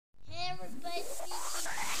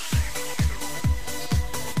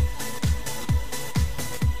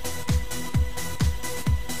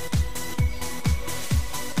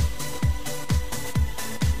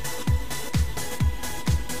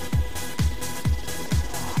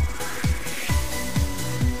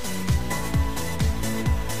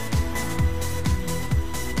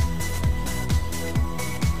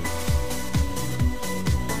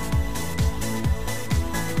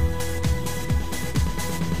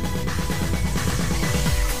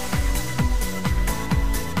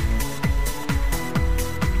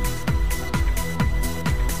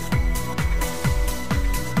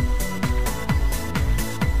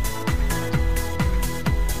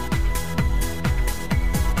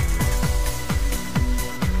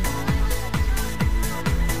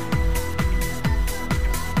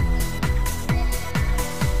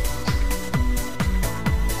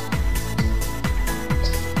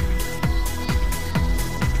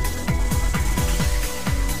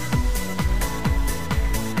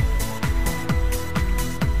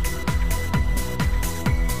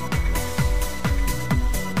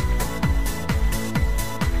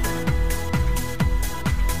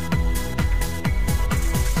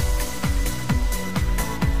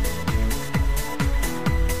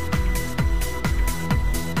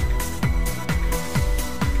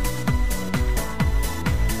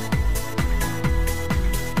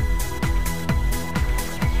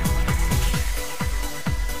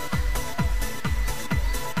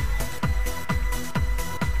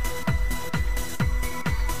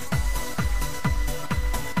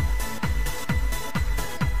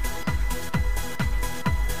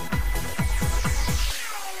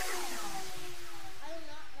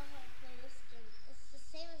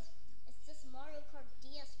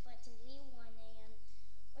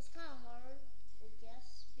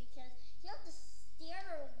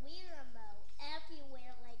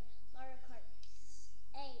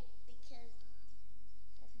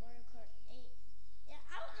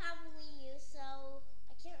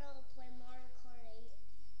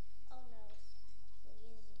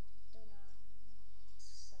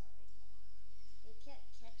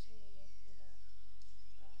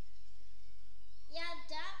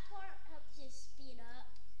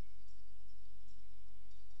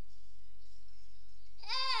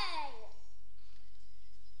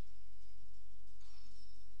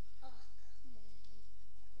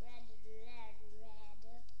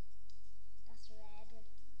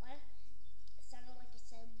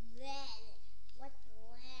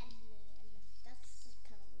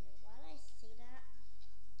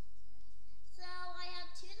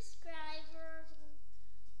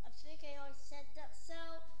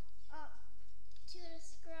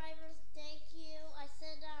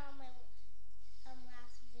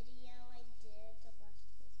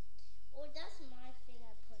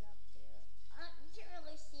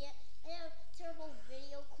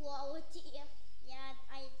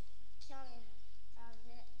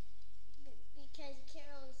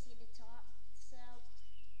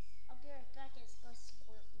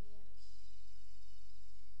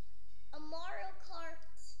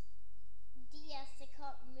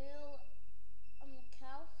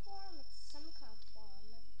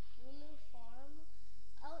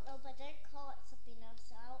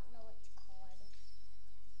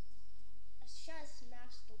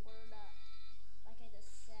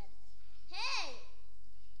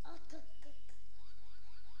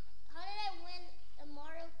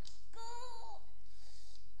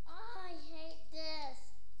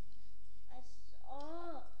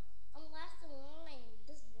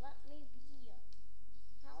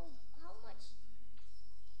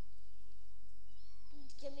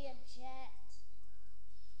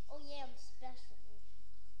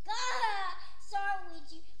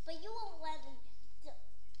you won't let me.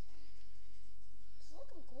 Look,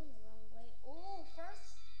 I'm going the wrong way. Oh,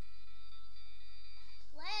 first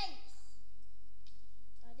place.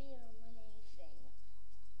 I didn't even win anything.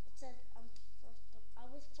 It said I'm first. I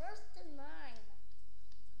was first in line.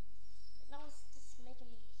 Now it's just making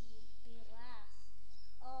me be last.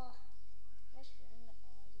 Oh, what's wrong with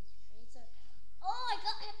all these racers? Oh, I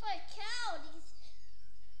got hit by a cow. These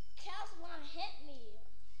cows want to hit me.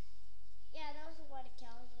 Yeah, that was why the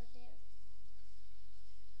cows were there.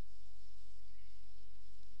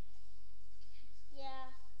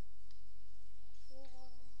 Yeah.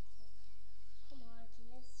 Come on, can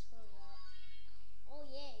this hurry up? Oh,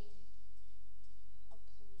 yay. Oh,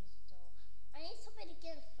 please don't. I need somebody to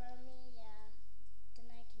get in front of me, yeah. Then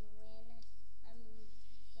I can win.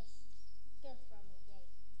 Just get in front of me, yay.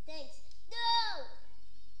 Thanks. No!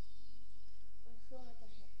 Wait, who am I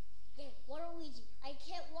gonna hit? Yay, Waluigi. I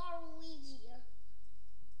hit Waluigi.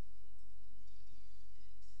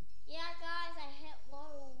 Yeah, guys, I hit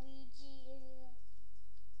Waluigi.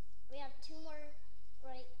 We have 2 more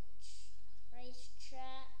race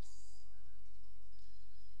tracks.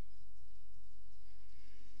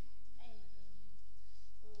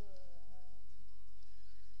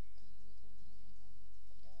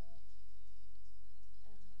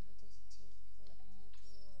 This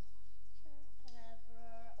takes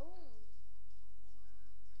forever. Oh,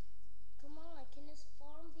 come on, can this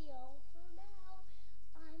farm be over now?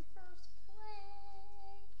 I'm first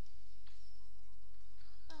place.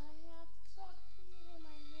 I have something in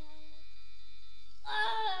my hand.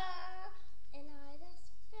 And I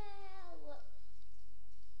just fell.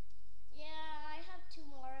 Yeah, I have 2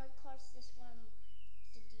 Mario Karts. This one,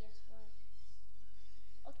 the DS one.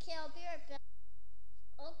 Okay, I'll be right back.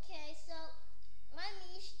 Okay, so my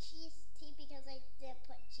name is Cheese Tea because I didn't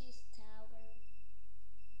put Cheese Tower.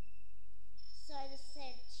 So I just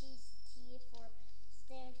said Cheese Tea for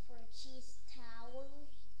stand for Cheese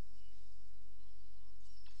Towers.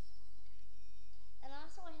 And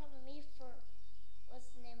also I have a me for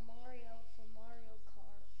what's the name Mario for Mario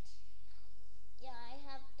Kart. Yeah, I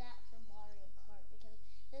have that for Mario Kart because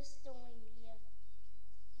this is the only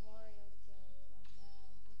Mario game I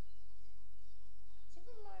have.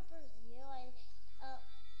 Super Mario Bros.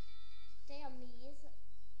 Damn me's.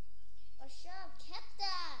 Oh, shut up, kept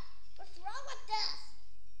that. What's wrong with this?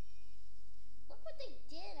 Look what they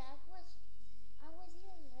did. I was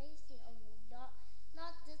even racing. Oh no,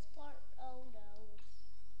 not this part. Oh no.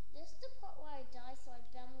 This is the part where I die, so I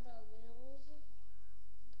bet I'm gonna lose.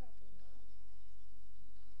 Probably not.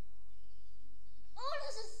 Oh,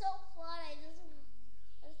 this is so fun. I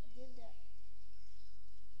just did that.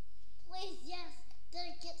 Please, yes. Did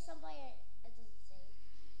I get somebody? It doesn't say.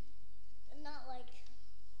 Not like.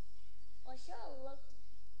 I should have looked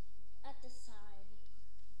at the side.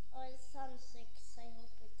 Oh, it's on 6. I hope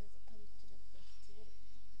it doesn't come to the 15.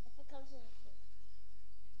 If it comes to the 15.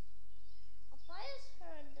 If I just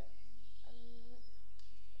heard a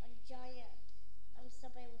giant,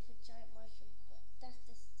 somebody with a giant mushroom, but that's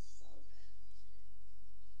just so.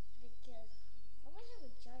 Because nobody have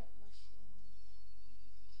a giant mushroom.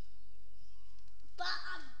 But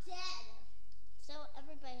I'm dead! So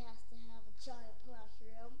everybody has to have a giant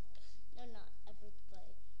mushroom. No, not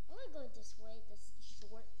everybody. I'm gonna go this way, this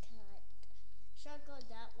shortcut. Should I go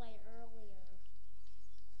that way earlier?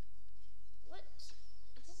 What?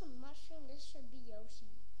 Is this a mushroom? This should be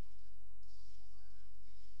Yoshi.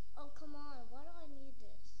 Oh, come on. Why do I need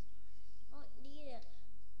this? I don't need it.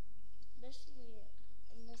 Especially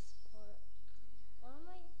in this part. Why am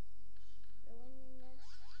I ruining this?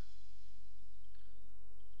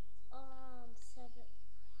 7th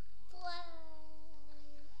play.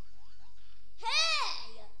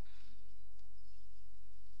 Hey!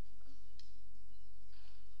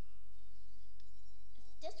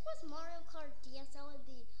 If this was Mario Kart DS, I would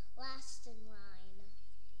be last in line.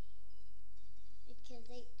 Because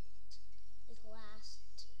 8 is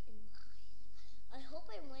last in line. I hope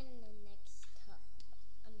I win in the next cup.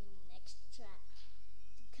 I mean, next track.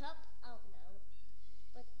 The cup, I don't know.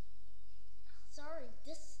 But, sorry,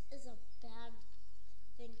 this is a bad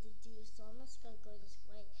thing to do, so I'm just gonna go this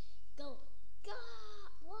way. Go.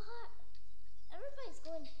 God, what? Everybody's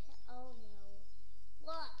going, oh no.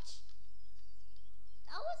 Watch.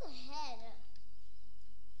 I was ahead.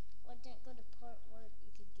 I didn't go to the part where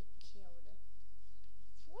you could get killed.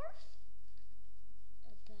 4th?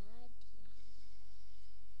 A bad, yeah.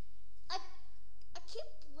 I keep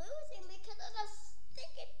losing because of the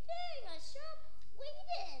stinking thing. I should have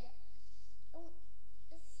waited. Oh,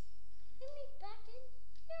 it's hit me back in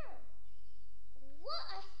here. What?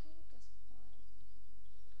 I hate this one.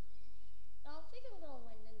 I don't think I'm gonna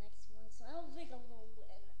win the next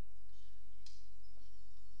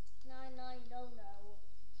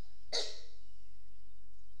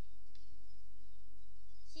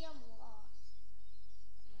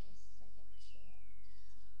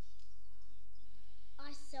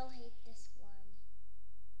I so hate this one.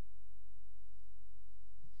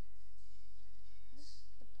 This is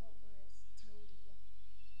the part where it's Toady.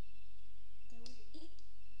 Toady.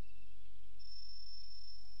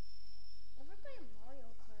 Never play a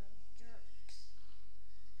Mario Kart, jerks.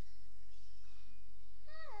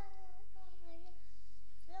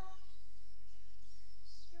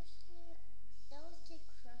 Seriously, those get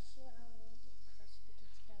crushed when I will get crushed because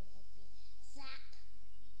it's gonna make me zap.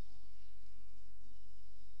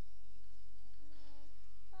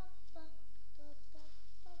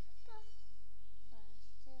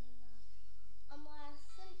 I'm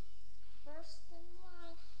last in first in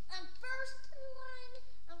line. I'm first in line.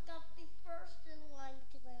 I'm gonna be first in line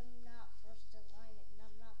because I'm not first in line and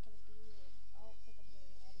I'm not gonna be winning. I don't think I'm gonna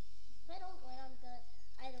win. If I don't win,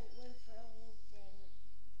 I don't win for the whole thing.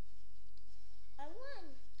 I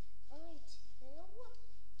won only 2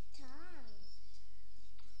 times.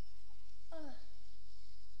 Ugh.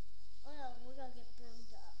 Oh no, we're gonna get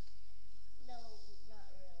burned up. No, not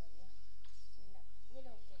really. No, we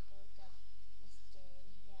don't get burned up this game.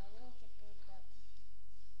 Yeah, we don't get burned up.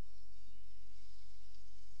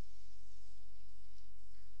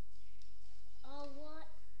 Oh, what?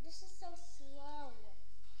 This is so slow.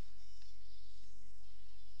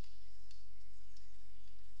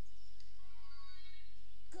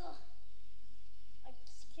 Gah! I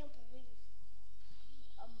just can't believe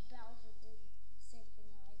Bowser did the same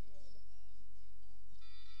thing I did.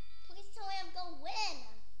 Please tell me I'm gonna win.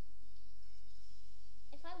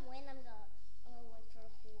 If I win, I'm gonna win for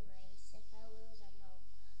a whole race. If I lose, I'm gonna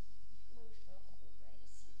lose for a whole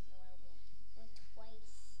race, even though I won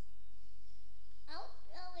twice. I don't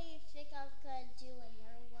really think I'm gonna do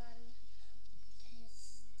another one.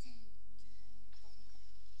 Piston.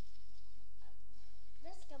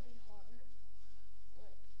 This is gonna be hard.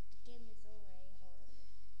 But the game is already hard.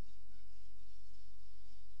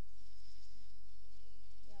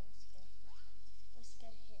 Yeah, let's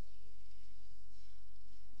go hit.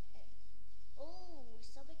 Oh,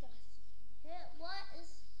 somebody got hit. What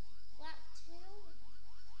is lap 2?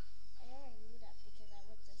 I already knew that because I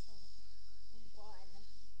went this on 1.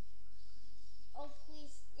 Oh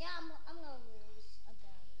please, yeah, I'm gonna lose a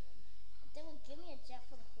bad one. They will give me a jet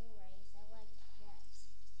for the whole race. I like jets.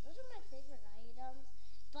 Those are my favorite items,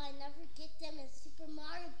 but I never get them in Super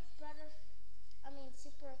Mario Brothers. I mean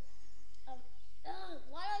Super.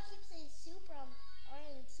 Why do I keep saying Super? I'm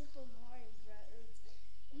already in Super Mario Brothers.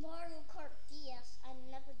 Mario Kart DS. I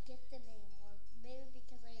never get them anymore. Maybe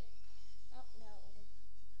because I don't know.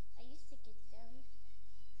 I used to get them,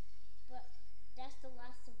 but that's the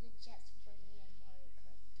last of the jets